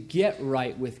to get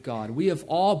right with God. We have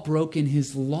all broken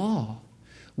his law.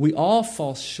 We all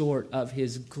fall short of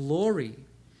his glory.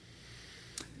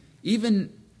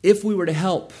 Even if we were to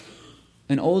help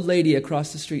an old lady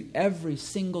across the street every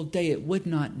single day, it would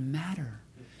not matter.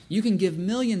 You can give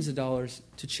millions of dollars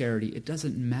to charity. It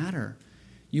doesn't matter.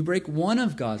 You break one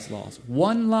of God's laws,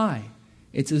 one lie,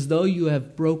 it's as though you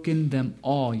have broken them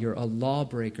all. You're a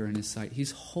lawbreaker in his sight.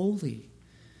 He's holy.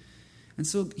 And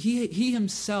so he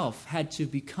himself had to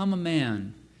become a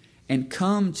man and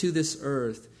come to this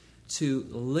earth to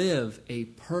live a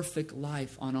perfect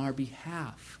life on our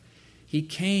behalf. He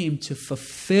came to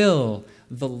fulfill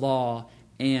the law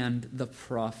and the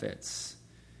prophets.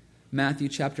 Matthew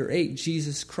chapter 8,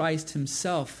 Jesus Christ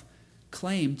himself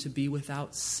claimed to be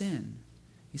without sin.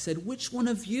 He said, which one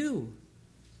of you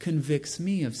convicts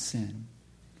me of sin?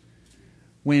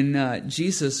 When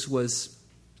Jesus was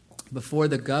before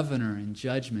the governor in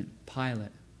judgment,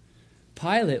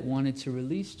 Pilate wanted to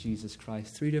release Jesus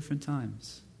Christ 3 different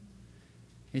times.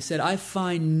 He said, I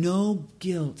find no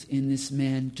guilt in this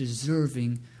man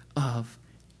deserving of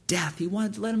death. He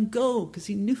wanted to let him go because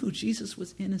he knew Jesus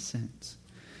was innocent.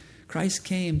 Christ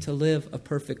came to live a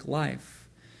perfect life.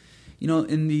 You know,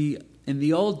 in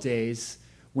the old days,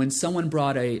 when someone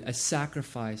brought a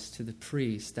sacrifice to the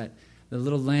priest, that the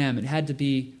little lamb, it had to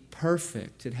be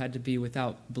perfect. It had to be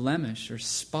without blemish or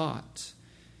spot.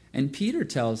 And Peter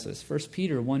tells us, 1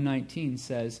 Peter 1:19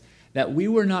 says, that we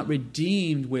were not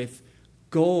redeemed with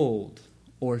gold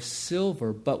or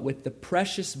silver, but with the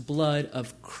precious blood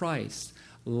of Christ,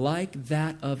 like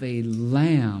that of a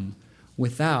lamb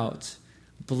without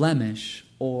blemish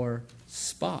or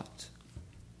spot.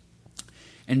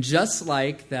 And just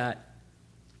like that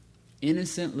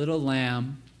innocent little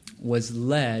lamb was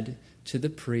led to the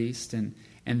priest, and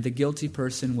the guilty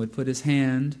person would put his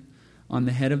hand on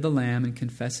the head of the lamb and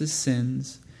confess his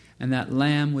sins, and that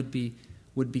lamb would be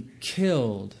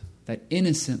killed. That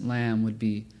innocent lamb would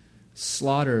be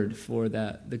slaughtered for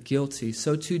the guilty.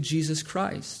 So too Jesus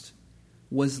Christ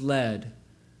was led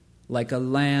like a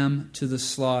lamb to the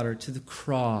slaughter, to the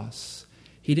cross.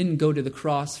 He didn't go to the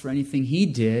cross for anything he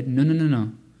did.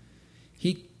 No.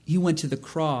 He went to the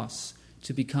cross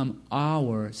to become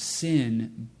our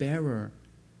sin bearer.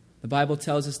 The Bible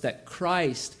tells us that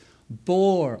Christ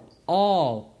bore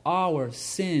all our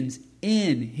sins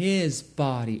in his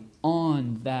body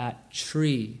on that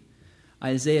tree.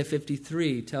 Isaiah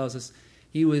 53 tells us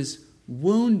he was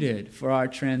wounded for our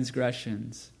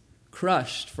transgressions,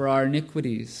 crushed for our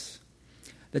iniquities.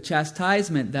 The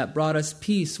chastisement that brought us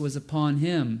peace was upon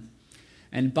him,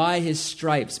 and by his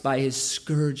stripes, by his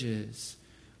scourges,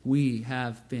 we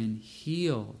have been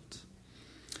healed.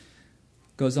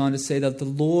 Goes on to say that the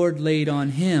Lord laid on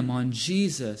him, on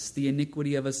Jesus, the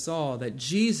iniquity of us all, that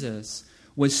Jesus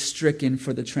was stricken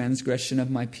for the transgression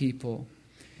of my people.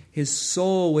 His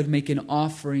soul would make an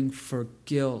offering for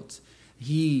guilt.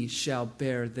 He shall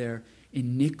bear their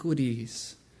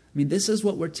iniquities. I mean, this is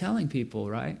what we're telling people,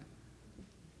 right?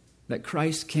 That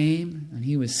Christ came and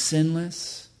he was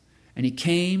sinless, and he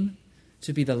came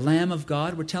to be the Lamb of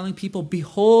God. We're telling people,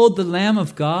 behold the Lamb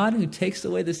of God who takes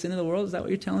away the sin of the world. Is that what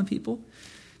you're telling people?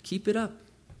 Keep it up.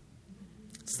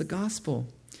 It's the gospel.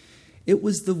 It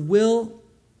was the will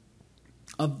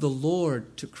of the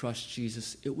Lord to crush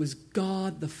Jesus. It was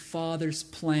God the Father's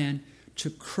plan to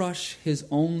crush his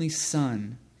only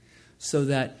Son so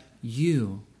that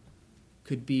you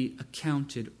could be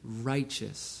accounted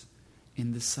righteous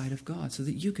in the sight of God, so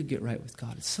that you could get right with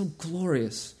God. It's so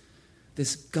glorious,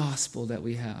 this gospel that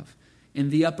we have. In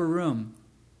the upper room,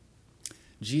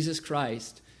 Jesus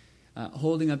Christ,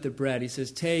 holding up the bread, he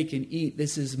says, take and eat.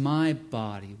 This is my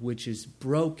body, which is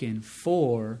broken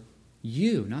for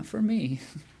you, not for me.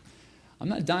 I'm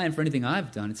not dying for anything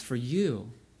I've done. It's for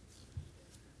you.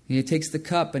 He takes the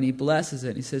cup and he blesses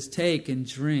it. He says, take and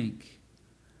drink.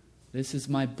 This is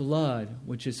my blood,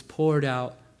 which is poured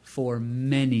out for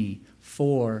many,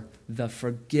 for the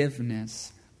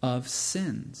forgiveness of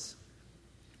sins.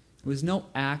 It was no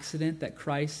accident that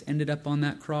Christ ended up on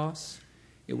that cross.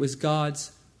 It was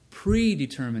God's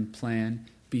predetermined plan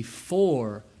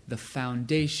before the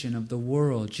foundation of the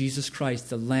world. Jesus Christ,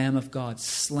 the Lamb of God,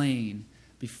 slain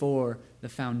before the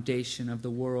foundation of the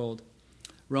world.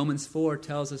 Romans 4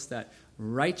 tells us that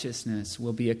righteousness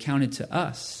will be accounted to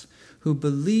us who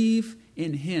believe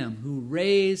in him who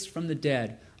raised from the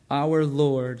dead our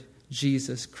Lord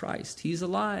Jesus Christ. He's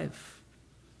alive.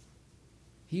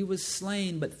 He was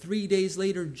slain, but 3 days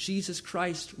later, Jesus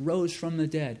Christ rose from the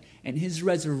dead. And his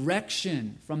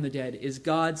resurrection from the dead is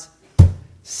God's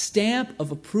stamp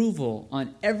of approval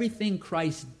on everything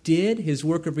Christ did, his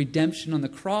work of redemption on the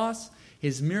cross,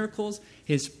 his miracles,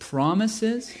 his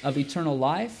promises of eternal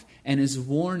life, and his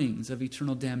warnings of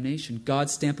eternal damnation.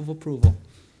 God's stamp of approval.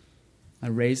 I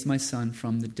raised my son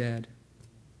from the dead.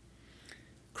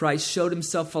 Christ showed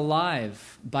himself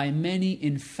alive by many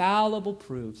infallible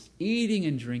proofs, eating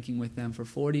and drinking with them for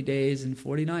 40 days and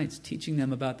 40 nights, teaching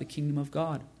them about the kingdom of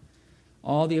God.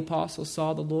 All the apostles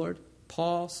saw the Lord.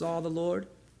 Paul saw the Lord.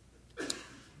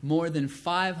 More than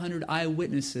 500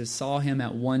 eyewitnesses saw him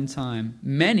at one time,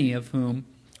 many of whom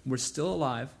were still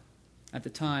alive at the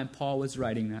time Paul was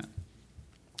writing that.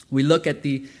 We look at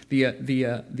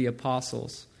the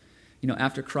apostles. You know,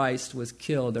 after Christ was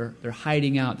killed, they're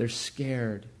hiding out, they're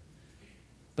scared.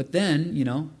 But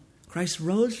then, Christ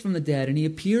rose from the dead and he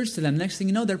appears to them. Next thing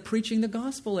you know, they're preaching the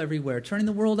gospel everywhere, turning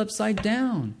the world upside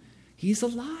down. He's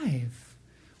alive.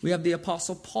 We have the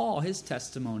Apostle Paul, his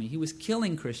testimony. He was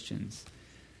killing Christians.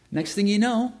 Next thing you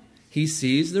know, he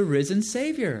sees the risen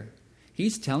Savior.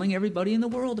 He's telling everybody in the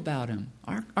world about him.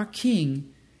 Our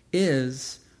King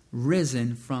is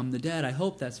risen from the dead. I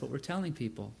hope that's what we're telling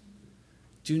people.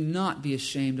 Do not be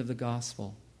ashamed of the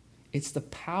gospel. It's the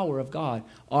power of God.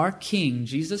 Our King,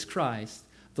 Jesus Christ,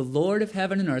 the Lord of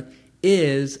heaven and earth,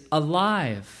 is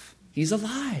alive. He's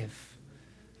alive.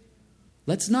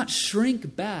 Let's not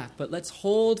shrink back, but let's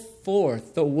hold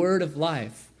forth the word of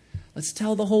life. Let's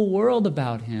tell the whole world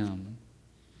about him.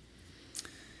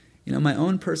 My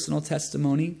own personal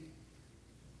testimony.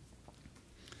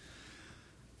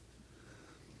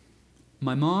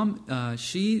 My mom,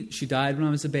 she died when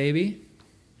I was a baby.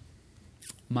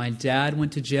 My dad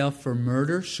went to jail for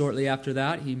murder shortly after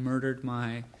that. He murdered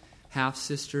my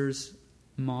half-sister's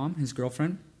mom, his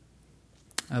girlfriend.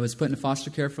 I was put in foster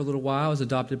care for a little while. I was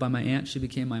adopted by my aunt. She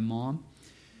became my mom.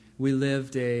 We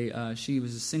lived she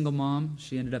was a single mom.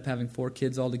 She ended up having 4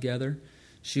 kids altogether.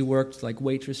 She worked like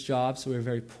waitress jobs, so we were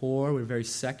very poor. We were a very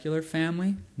secular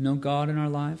family. No God in our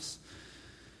lives.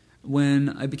 When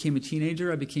I became a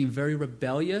teenager, I became very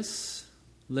rebellious,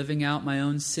 living out my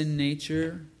own sin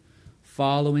nature,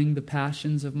 following the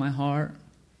passions of my heart,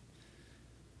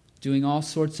 doing all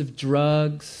sorts of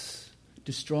drugs,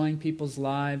 destroying people's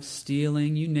lives,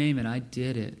 stealing, you name it, I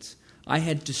did it. I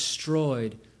had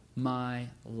destroyed my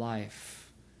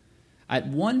life. At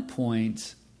one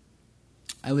point,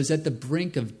 I was at the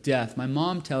brink of death. My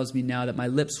mom tells me now that my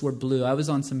lips were blue. I was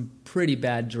on some pretty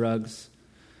bad drugs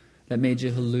that made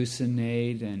you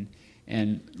hallucinate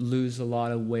and lose a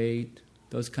lot of weight,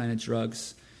 those kind of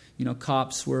drugs.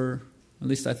 Cops were... At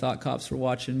least I thought cops were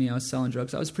watching me. I was selling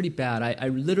drugs. I was pretty bad. I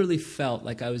literally felt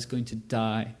like I was going to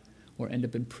die or end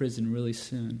up in prison really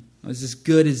soon. I was as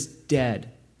good as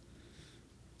dead.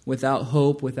 Without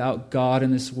hope, without God in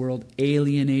this world,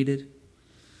 alienated.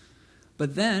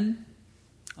 But then,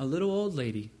 a little old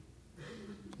lady,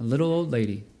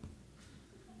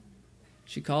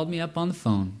 she called me up on the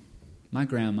phone, my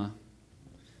grandma.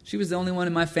 She was the only one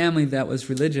in my family that was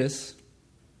religious.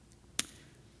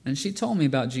 And she told me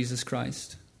about Jesus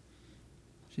Christ.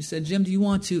 She said, Jim, do you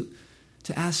want to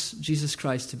ask Jesus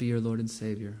Christ to be your Lord and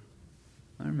Savior?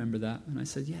 I remember that. And I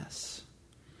said, yes.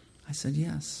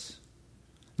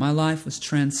 My life was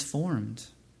transformed.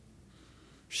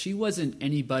 She wasn't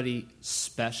anybody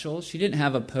special. She didn't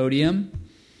have a podium.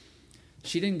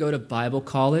 She didn't go to Bible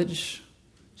college.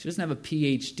 She doesn't have a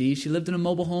PhD. She lived in a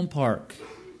mobile home park.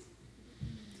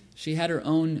 She had her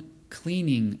own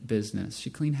cleaning business. She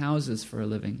cleaned houses for a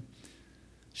living.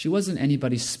 She wasn't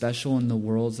anybody special in the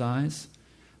world's eyes,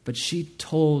 but she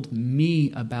told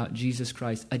me about Jesus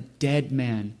Christ, a dead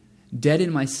man, dead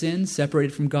in my sins,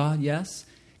 separated from God, yes,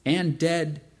 and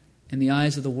dead in the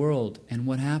eyes of the world. And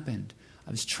what happened?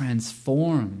 I was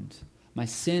transformed. My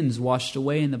sins washed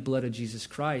away in the blood of Jesus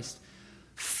Christ.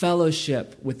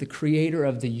 Fellowship with the Creator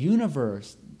of the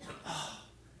universe. Oh,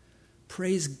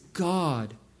 praise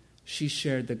God. She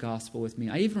shared the gospel with me.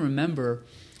 I even remember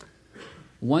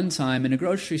One time in a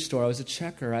grocery store, I was a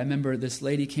checker. I remember this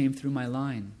lady came through my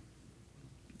line.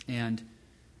 And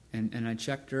I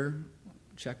checked her,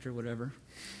 whatever.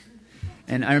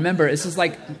 And I remember, this is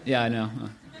like, yeah, I know.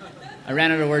 I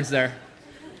ran out of words there.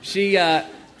 She, this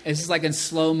is like in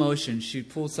slow motion. She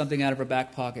pulled something out of her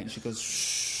back pocket and she goes,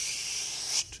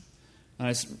 shh. And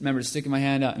I just remember sticking my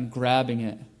hand out and grabbing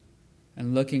it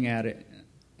and looking at it.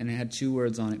 And it had 2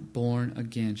 words on it, born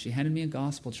again. She handed me a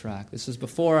gospel tract. This was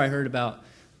before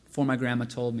my grandma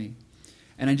told me.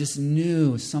 And I just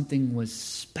knew something was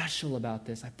special about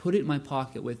this. I put it in my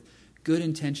pocket with good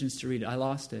intentions to read it. I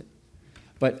lost it.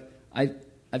 But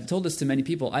I've told this to many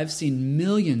people. I've seen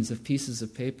millions of pieces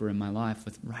of paper in my life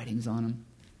with writings on them.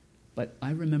 But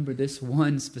I remember this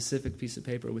one specific piece of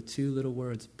paper with 2 little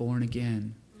words, born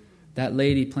again. That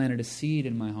lady planted a seed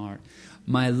in my heart.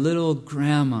 My little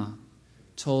grandma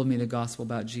told me the gospel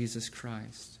about Jesus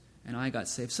Christ. And I got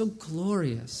saved. So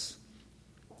glorious.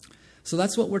 So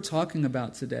that's what we're talking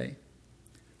about today.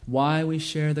 Why we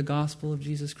share the gospel of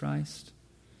Jesus Christ.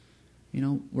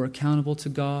 We're accountable to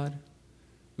God.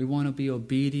 We want to be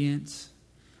obedient.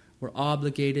 We're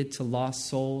obligated to lost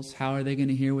souls. How are they going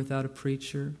to hear without a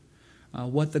preacher?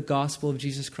 What the gospel of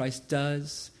Jesus Christ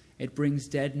does. It brings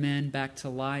dead men back to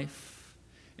life.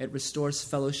 It restores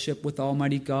fellowship with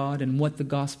Almighty God. And what the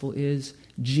gospel is,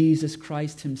 Jesus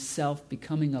Christ himself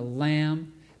becoming a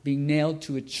lamb, being nailed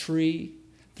to a tree,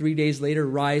 3 days later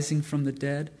rising from the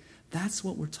dead. That's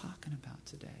what we're talking about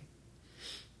today.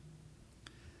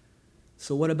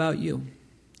 So what about you,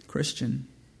 Christian?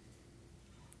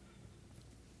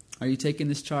 Are you taking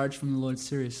this charge from the Lord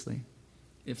seriously?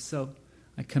 If so,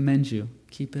 I commend you.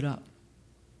 Keep it up.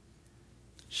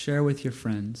 Share with your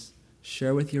friends.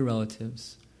 Share with your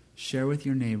relatives. Share with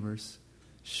your neighbors.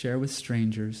 Share with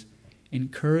strangers.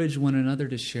 Encourage one another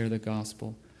to share the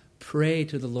gospel. Pray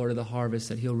to the Lord of the harvest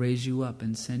that he'll raise you up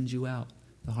and send you out.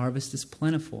 The harvest is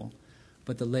plentiful,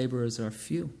 but the laborers are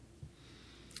few.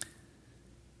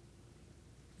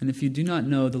 And if you do not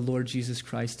know the Lord Jesus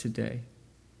Christ today,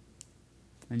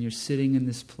 and you're sitting in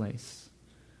this place,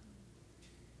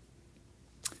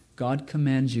 God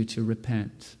commands you to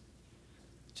repent,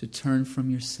 to turn from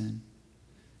your sin,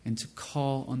 and to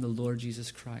call on the Lord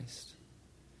Jesus Christ.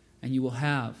 And you will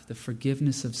have the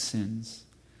forgiveness of sins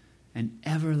and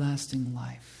everlasting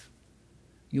life.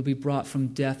 You'll be brought from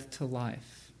death to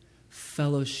life,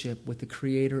 fellowship with the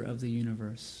Creator of the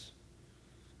universe.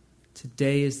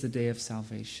 Today is the day of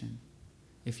salvation.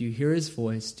 If you hear his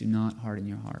voice, do not harden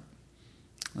your heart.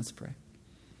 Let's pray.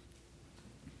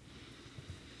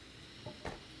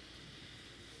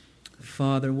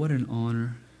 Father, what an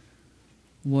honor.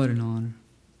 What an honor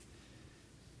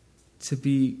to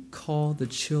be called the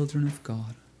children of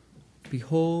God.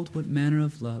 Behold, what manner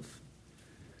of love.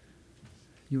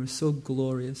 You are so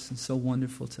glorious and so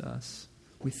wonderful to us.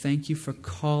 We thank you for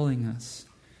calling us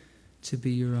to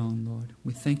be your own, Lord.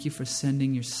 We thank you for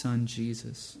sending your Son,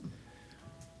 Jesus,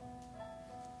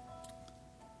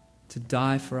 to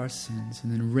die for our sins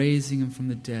and then raising him from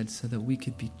the dead so that we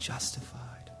could be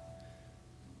justified.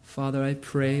 Father, I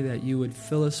pray that you would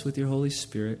fill us with your Holy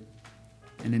Spirit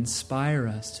and inspire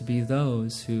us to be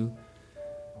those who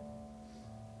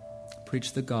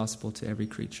preach the gospel to every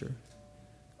creature.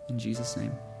 In Jesus'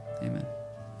 name, amen.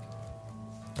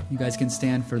 You guys can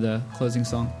stand for the closing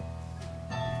song.